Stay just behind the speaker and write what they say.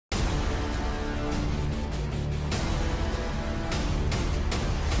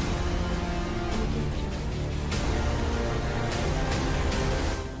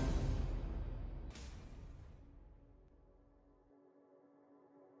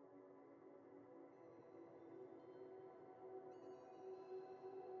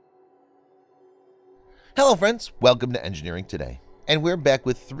Hello friends, welcome to Engineering Today, and we're back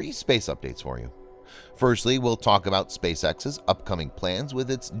with 3 space updates for you. Firstly, we'll talk about SpaceX's upcoming plans with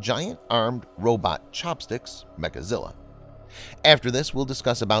its giant armed robot chopsticks, Mechazilla. After this, we'll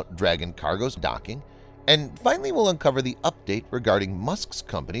discuss about Dragon Cargo's docking, and finally we'll uncover the update regarding Musk's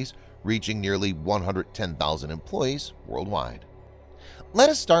companies reaching nearly 110,000 employees worldwide. Let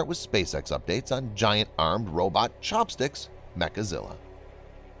us start with SpaceX updates on giant armed robot chopsticks, Mechazilla.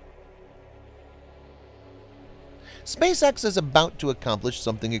 SpaceX is about to accomplish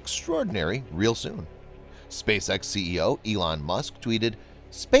something extraordinary real soon. SpaceX CEO Elon Musk tweeted,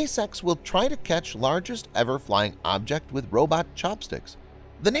 "SpaceX will try to catch largest ever flying object with robot chopsticks."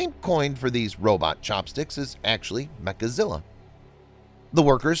 The name coined for these robot chopsticks is actually Mechazilla. The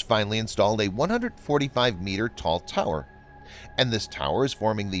workers finally installed a 145-meter tall tower, and this tower is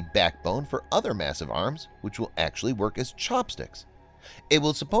forming the backbone for other massive arms which will actually work as chopsticks. It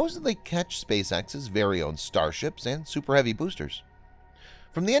will supposedly catch SpaceX's very own Starships and Super Heavy boosters.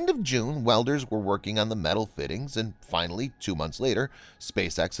 From the end of June, welders were working on the metal fittings, and finally, 2 months later,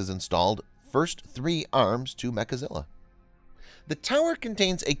 SpaceX has installed first 3 arms to Mechazilla. The tower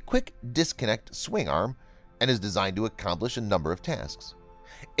contains a quick disconnect swing arm and is designed to accomplish a number of tasks.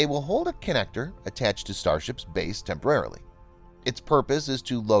 It will hold a connector attached to Starship's base temporarily. Its purpose is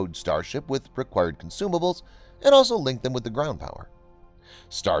to load Starship with required consumables and also link them with the ground power.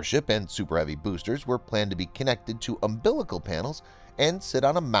 Starship and Super Heavy boosters were planned to be connected to umbilical panels and sit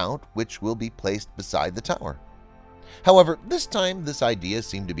on a mount which will be placed beside the tower. However, this time this idea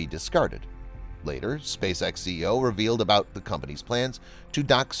seemed to be discarded. Later, SpaceX CEO revealed about the company's plans to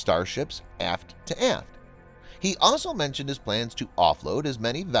dock Starships aft to aft. He also mentioned his plans to offload as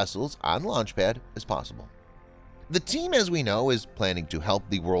many vessels on launchpad as possible. The team, as we know, is planning to help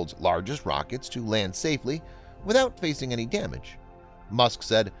the world's largest rockets to land safely without facing any damage. Musk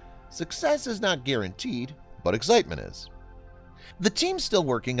said, "Success is not guaranteed, but excitement is." The team's still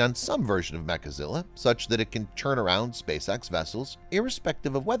working on some version of Mechazilla such that it can turn around SpaceX vessels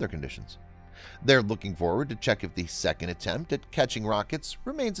irrespective of weather conditions. They're looking forward to check if the second attempt at catching rockets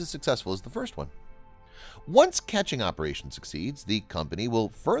remains as successful as the first one. Once catching operation succeeds, the company will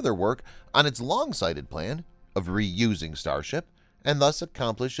further work on its long-sighted plan of reusing Starship and thus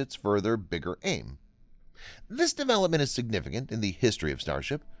accomplish its further bigger aim. This development is significant in the history of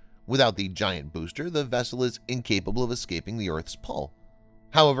Starship. Without the giant booster, the vessel is incapable of escaping the Earth's pull.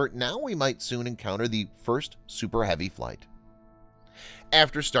 However, now we might soon encounter the first Super Heavy flight.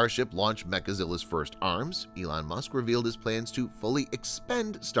 After Starship launched Mechazilla's first arms, Elon Musk revealed his plans to fully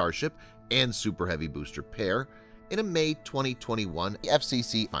expend Starship and Super Heavy booster pair in a May 2021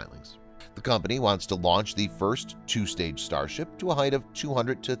 FCC filings. The company wants to launch the first 2-stage Starship to a height of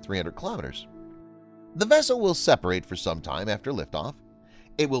 200 to 300 kilometers. The vessel will separate for some time after liftoff.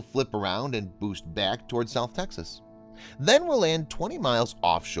 It will flip around and boost back towards South Texas. Then will land 20 miles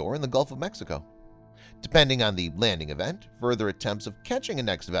offshore in the Gulf of Mexico. Depending on the landing event, further attempts of catching a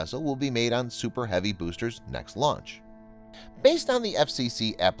next vessel will be made on Super Heavy booster's next launch. Based on the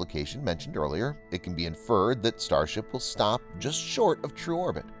FCC application mentioned earlier, it can be inferred that Starship will stop just short of true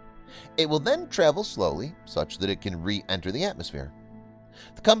orbit. It will then travel slowly such that it can re-enter the atmosphere.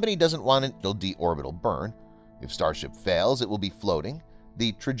 The company doesn't want an deorbital burn. If Starship fails, it will be floating.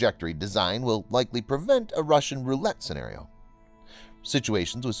 The trajectory design will likely prevent a Russian roulette scenario.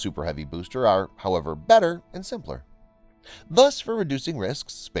 Situations with Super Heavy booster are, however, better and simpler. Thus, for reducing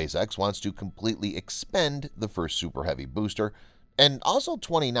risks, SpaceX wants to completely expend the first Super Heavy booster and also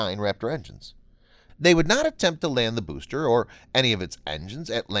 29 Raptor engines. They would not attempt to land the booster or any of its engines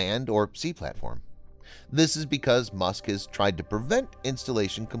at land or sea platform. This is because Musk has tried to prevent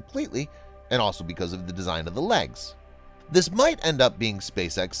installation completely and also because of the design of the legs. This might end up being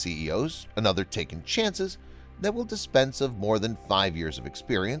SpaceX CEOs and other taken chances that will dispense of more than 5 years of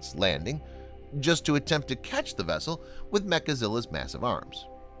experience landing just to attempt to catch the vessel with Mechazilla's massive arms.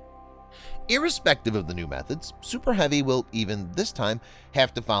 Irrespective of the new methods, Super Heavy will even this time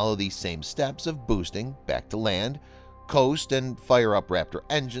have to follow the same steps of boosting back to land, coast, and fire up Raptor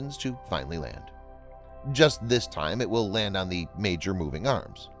engines to finally land. Just this time it will land on the major moving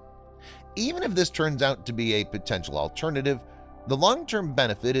arms. Even if this turns out to be a potential alternative, the long-term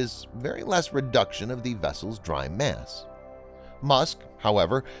benefit is very less reduction of the vessel's dry mass. Musk,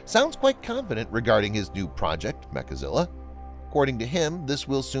 however, sounds quite confident regarding his new project, Mechazilla. According to him, this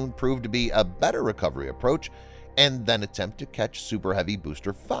will soon prove to be a better recovery approach and then attempt to catch Super Heavy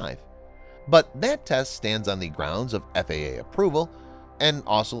Booster 5. But that test stands on the grounds of FAA approval and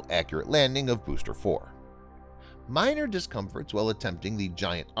also accurate landing of Booster 4. Minor discomforts while attempting the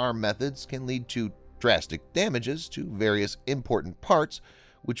giant arm methods can lead to drastic damages to various important parts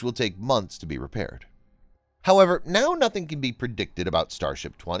which will take months to be repaired. However, now nothing can be predicted about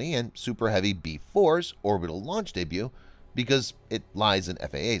Starship 20 and Super Heavy B4's orbital launch debut because it lies in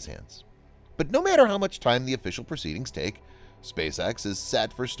FAA's hands. But no matter how much time the official proceedings take, SpaceX is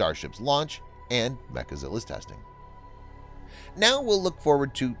set for Starship's launch and Mechazilla's testing. Now we'll look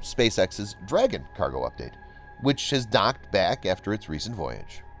forward to SpaceX's Dragon cargo update, which has docked back after its recent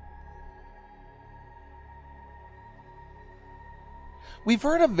voyage. We've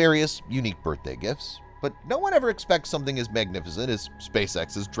heard of various unique birthday gifts, but no one ever expects something as magnificent as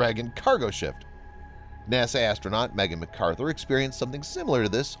SpaceX's Dragon cargo shift. NASA astronaut Megan McArthur experienced something similar to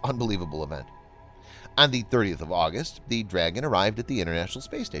this unbelievable event. On the 30th of August, the Dragon arrived at the International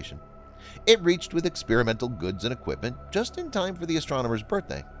Space Station. It reached with experimental goods and equipment just in time for the astronomer's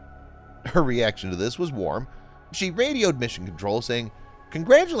birthday. Her reaction to this was warm. She radioed Mission Control saying,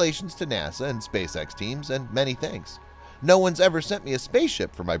 "Congratulations to NASA and SpaceX teams and many thanks. No one's ever sent me a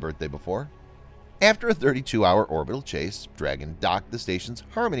spaceship for my birthday before." After a 32-hour orbital chase, Dragon docked the station's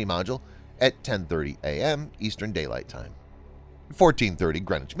Harmony module at 10:30 a.m. Eastern Daylight Time, 14:30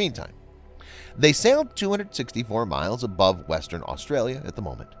 Greenwich Mean Time. They sailed 264 miles above Western Australia at the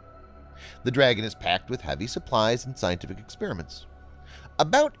moment. The Dragon is packed with heavy supplies and scientific experiments.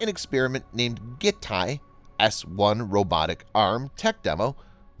 About an experiment named Gitai S1 Robotic Arm Tech Demo,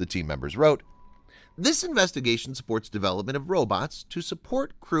 the team members wrote, "This investigation supports development of robots to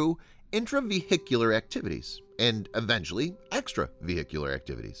support crew intravehicular activities and eventually extravehicular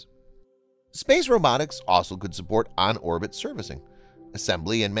activities. Space robotics also could support on-orbit servicing,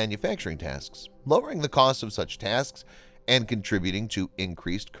 assembly and manufacturing tasks, lowering the cost of such tasks and contributing to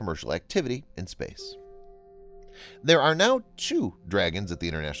increased commercial activity in space." There are now 2 Dragons at the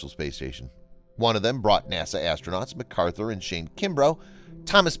International Space Station. One of them brought NASA astronauts MacArthur and Shane Kimbrough,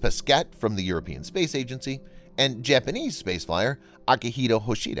 Thomas Pesquet from the European Space Agency, and Japanese space flyer Akihito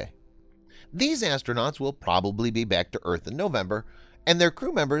Hoshide. These astronauts will probably be back to Earth in November, and their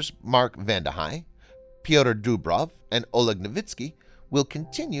crew members Mark Vande Hei, Pyotr Dubrov, and Oleg Novitsky will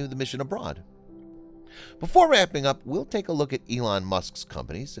continue the mission abroad. Before wrapping up, we'll take a look at Elon Musk's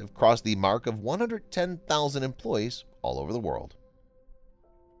companies have crossed the mark of 110,000 employees all over the world.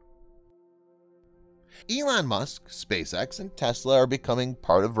 Elon Musk, SpaceX, and Tesla are becoming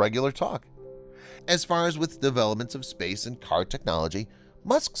part of regular talk. As far as with developments of space and car technology,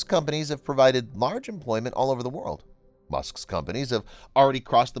 Musk's companies have provided large employment all over the world. Musk's companies have already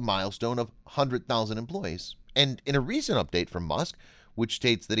crossed the milestone of 100,000 employees, and in a recent update from Musk, which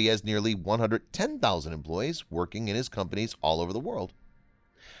states that he has nearly 110,000 employees working in his companies all over the world.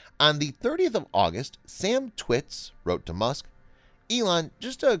 On the 30th of August, Sam Twitz wrote to Musk, "Elon,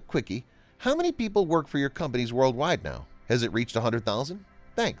 just a quickie, how many people work for your companies worldwide now? Has it reached 100,000?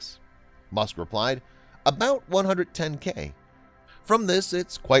 Thanks." Musk replied, "About 110K. From this,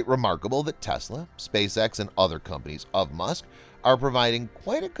 it's quite remarkable that Tesla, SpaceX, and other companies of Musk are providing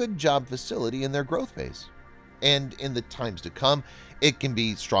quite a good job facility in their growth phase. And in the times to come, it can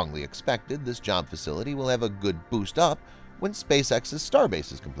be strongly expected this job facility will have a good boost up when SpaceX's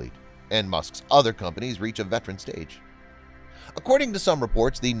Starbase is complete, and Musk's other companies reach a veteran stage." According to some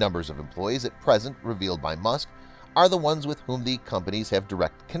reports, the numbers of employees at present revealed by Musk are the ones with whom the companies have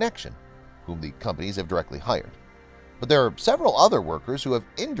direct connection, whom the companies have directly hired. But there are several other workers who have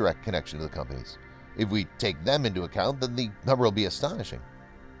indirect connection to the companies. If we take them into account, then the number will be astonishing.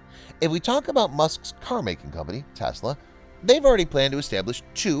 If we talk about Musk's car-making company, Tesla, they've already planned to establish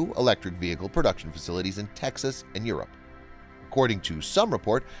 2 electric vehicle production facilities in Texas and Europe. According to some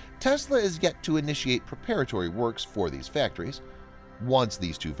report, Tesla is yet to initiate preparatory works for these factories. Once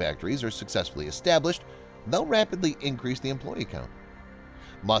these 2 factories are successfully established, they'll rapidly increase the employee count.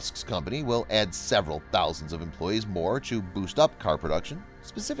 Musk's company will add several thousands of employees more to boost up car production,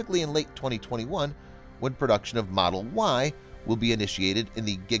 specifically in late 2021 when production of Model Y will be initiated in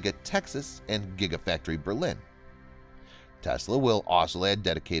the Giga Texas and Gigafactory Berlin. Tesla will also add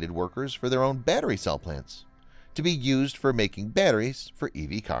dedicated workers for their own battery cell plants to be used for making batteries for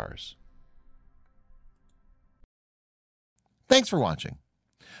EV cars. Thanks for watching.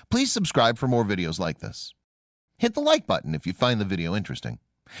 Please subscribe for more videos like this. Hit the like button if you find the video interesting,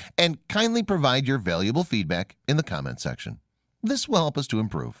 and kindly provide your valuable feedback in the comment section. This will help us to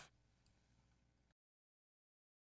improve.